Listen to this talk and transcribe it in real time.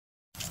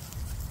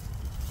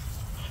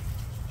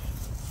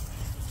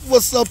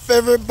What's up,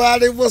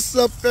 everybody? What's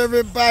up,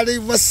 everybody?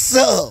 What's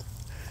up?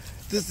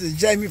 This is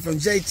Jamie from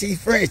JT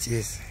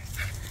Frenchies.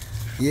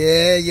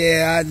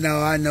 Yeah, I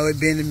know. It's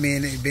been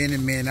a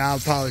minute. I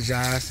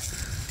apologize.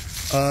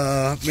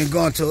 Been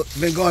going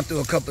through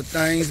a couple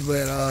things,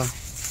 but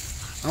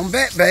I'm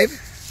back, baby.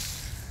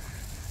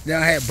 Then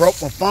I had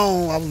broke my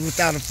phone. I was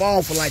without a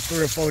phone for like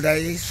 3 or 4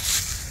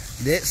 days.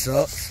 That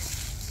sucks.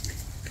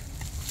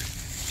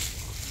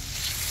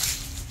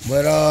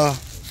 But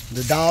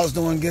the dog's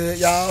doing good,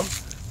 y'all.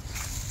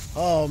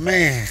 Oh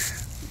man,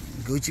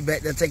 Gucci back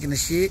there taking the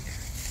shit.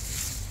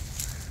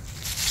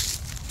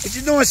 What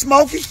you doing,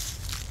 Smokey?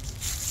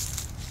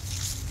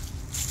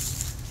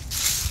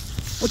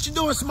 What you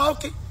doing,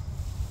 Smokey?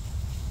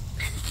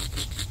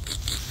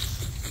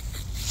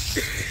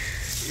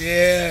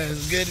 Yeah,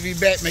 it's good to be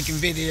back making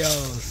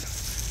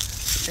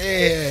videos.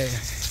 Yeah.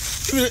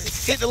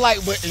 Hit the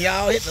like button,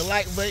 y'all. Hit the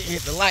like button.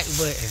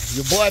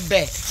 Your boy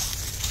back.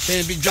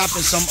 Gonna be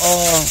dropping some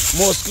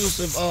more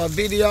exclusive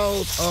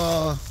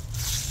videos.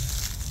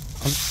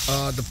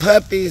 The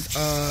puppies,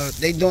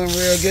 they doing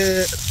real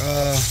good.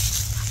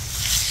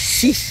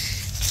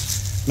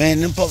 Sheesh.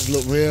 Man, them pups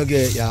look real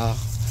good, y'all.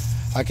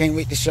 I can't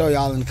wait to show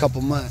y'all in a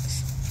couple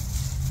months.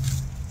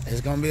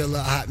 It's gonna be a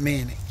little hot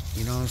minute,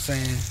 you know what I'm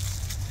saying?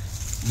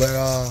 But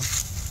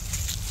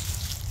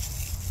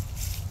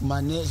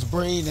my next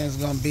breed is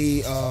gonna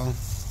be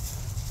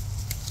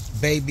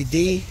Baby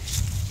D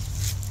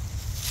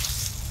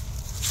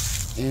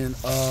and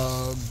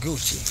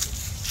Gucci.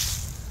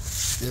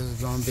 This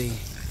is gonna be.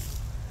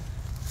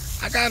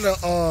 I got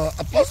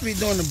I'm supposed to be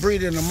doing the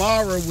breeding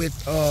tomorrow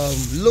with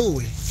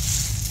Louis.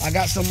 I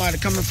got somebody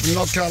coming from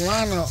North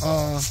Carolina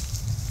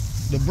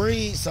to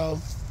breed, so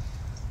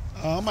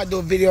I might do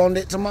a video on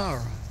that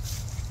tomorrow.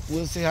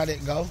 We'll see how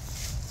that go.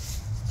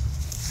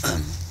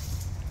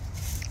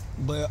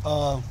 But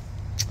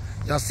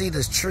y'all see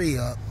this tree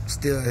up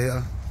still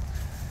here.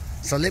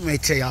 So let me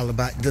tell y'all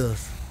about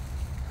this.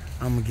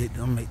 I'm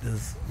gonna make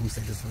this. Let me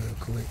say this real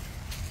quick.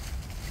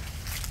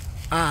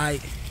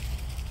 Alright.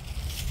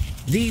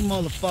 These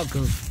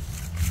motherfuckers,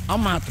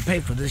 I'm gonna have to pay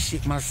for this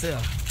shit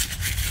myself.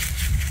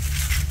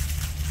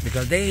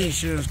 Because they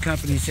insurance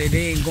company say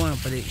they ain't going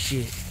for that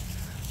shit.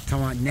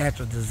 Talking about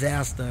natural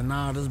disaster and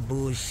all this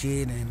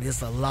bullshit and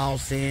it's a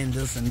loss and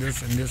this and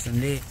this and this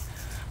and that.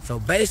 So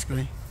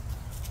basically,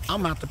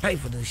 I'm gonna have to pay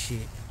for this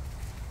shit.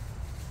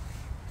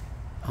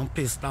 I'm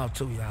pissed off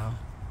too, y'all.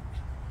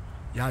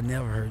 Y'all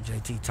never heard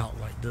JT talk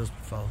like this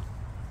before.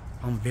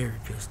 I'm very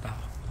pissed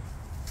off.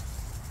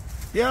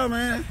 Yeah,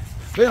 man.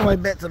 But anyway,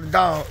 back to the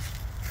dogs.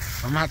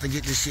 I'm gonna have to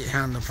get this shit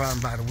handled probably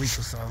about a week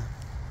or so.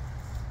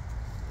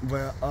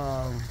 But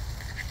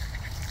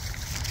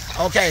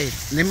okay,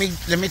 let me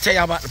tell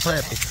y'all about the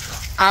puppy.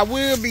 I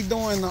will be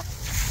doing the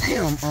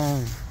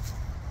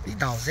these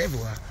dogs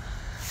everywhere.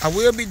 I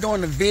will be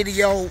doing a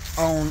video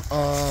on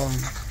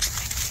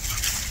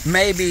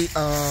maybe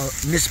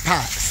Miss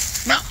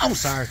Potts. No, I'm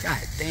sorry.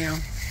 God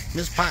damn.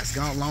 Miss Potts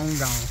gone long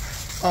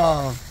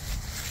gone.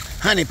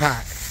 Honey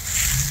Pot.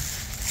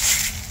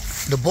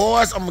 The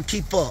boys I'm gonna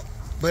keep up.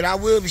 But I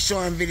will be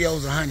showing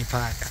videos of Honey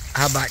Pot.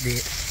 How about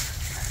that?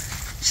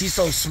 She's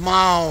so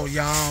small,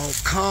 y'all.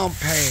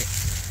 Compact.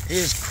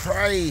 It's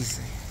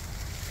crazy.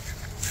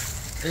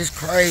 It's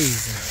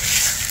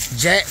crazy.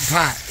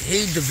 Jackpot.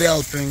 He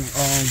developing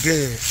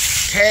good.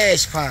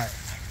 Cash Pot.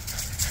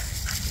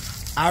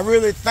 I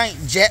really think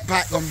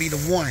Jackpot gonna be the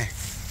one.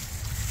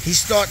 He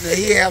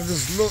have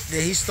this look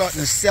that he's starting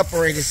to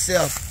separate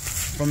himself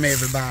from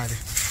everybody.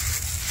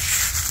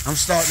 I'm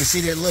starting to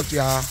see that look,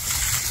 y'all.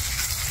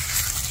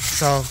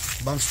 So,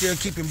 but I'm still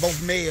keeping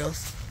both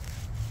males.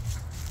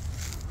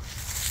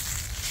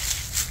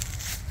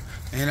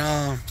 And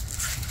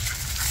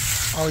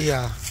oh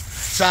yeah.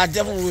 So I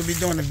definitely will be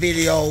doing a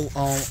video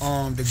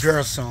on the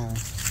girl song.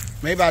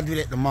 Maybe I'll do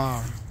that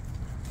tomorrow.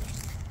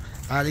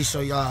 I'll at least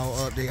show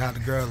y'all update how the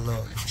girl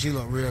look. She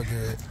look real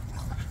good.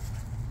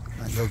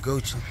 Like yo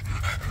Gucci.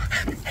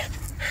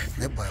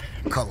 That boy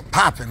color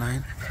popping,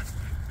 ain't it?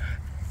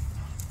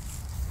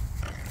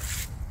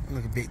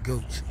 Look at big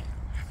Gucci.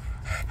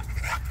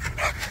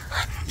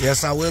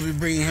 Yes, I will be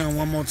bringing him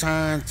one more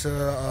time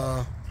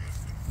to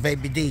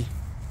Baby D.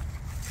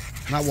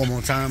 Not one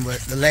more time, but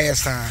the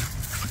last time.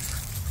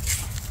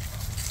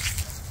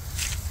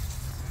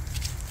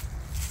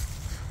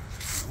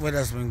 What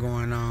else been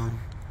going on?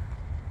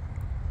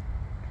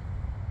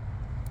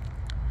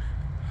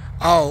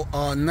 Oh,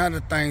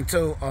 another thing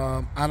too.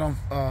 I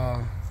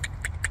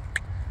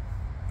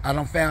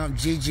done found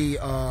Gigi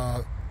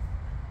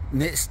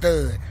net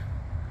stud.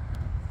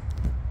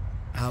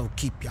 I'll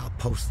keep y'all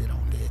posted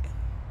on that.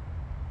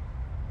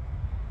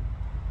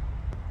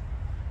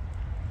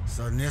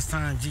 So next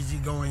time Gigi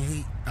go in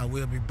heat, I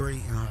will be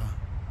breeding her.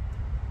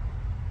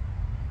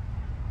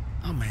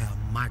 I'm gonna have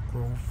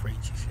micro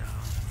Frenchies, y'all.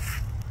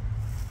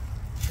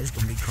 It's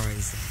gonna be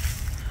crazy.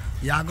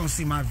 Y'all gonna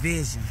see my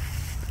vision.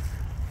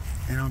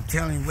 And I'm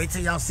telling you, wait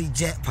till y'all see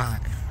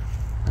Jackpot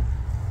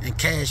and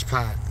Cash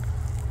Pot.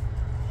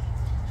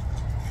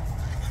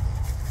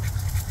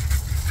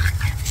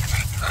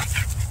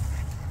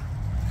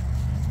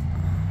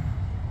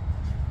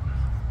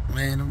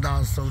 man. Them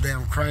dogs so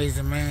damn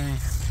crazy, man.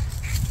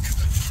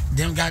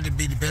 Them got to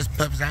be the best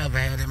puppies I ever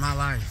had in my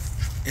life.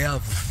 Ever.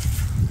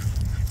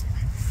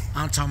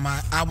 I'm talking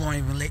about, I won't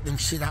even let them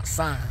shit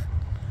outside.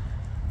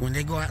 When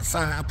they go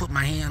outside, I put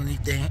my hand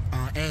underneath their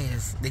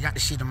ass. They got the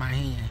shit in my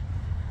hand.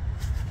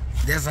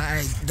 That's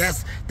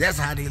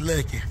how they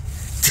looking.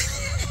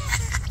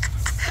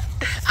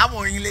 I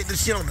won't even let the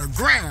shit on the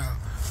ground.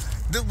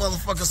 This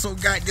motherfucker so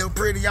goddamn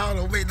pretty, y'all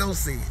don't make no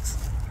sense.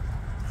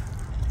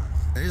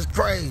 It's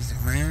crazy,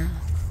 man.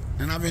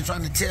 And I've been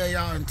trying to tell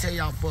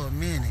y'all for a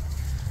minute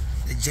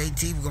that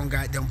JT was gonna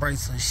goddamn bring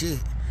some shit.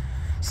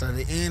 So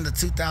the end of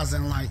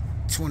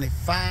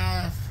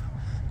 2025,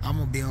 I'm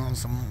gonna be on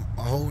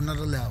a whole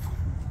nother level.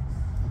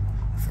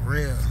 For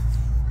real.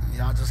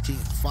 Y'all just keep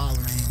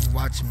following me and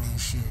watching me and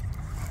shit.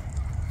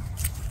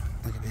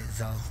 Look at this,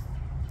 y'all.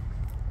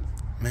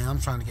 Man, I'm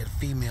trying to get a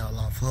female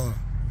off her.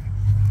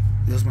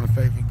 This is my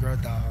favorite girl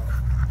dog.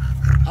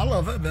 I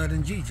love her better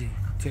than Gigi, to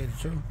tell you the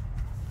truth.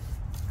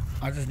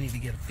 I just need to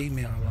get a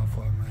female off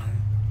her,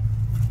 man.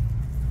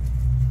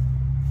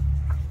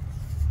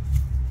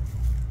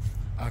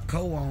 I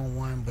co-own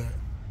one, but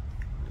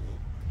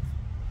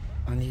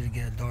I need to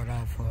get a daughter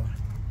off her.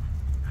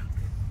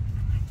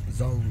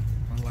 Zoe,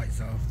 I like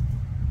Zoe.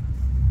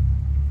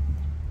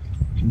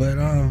 But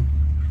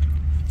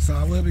so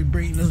I will be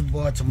breeding this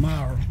boy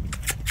tomorrow.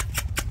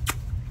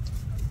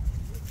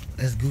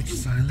 That's Gucci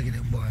sign. Look at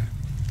that boy.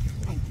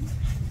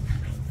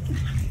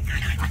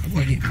 That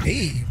boy get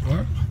big,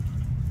 bro.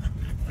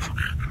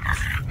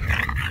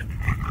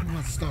 I'm gonna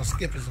have to start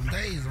skipping some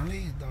days on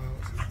these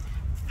dogs.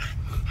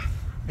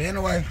 But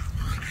anyway,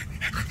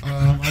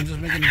 I'm just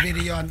making a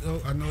video. I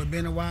know it's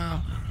been a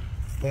while,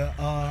 but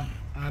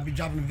I'll be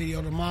dropping a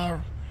video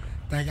tomorrow.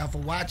 Thank y'all for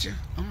watching.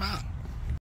 I'm out.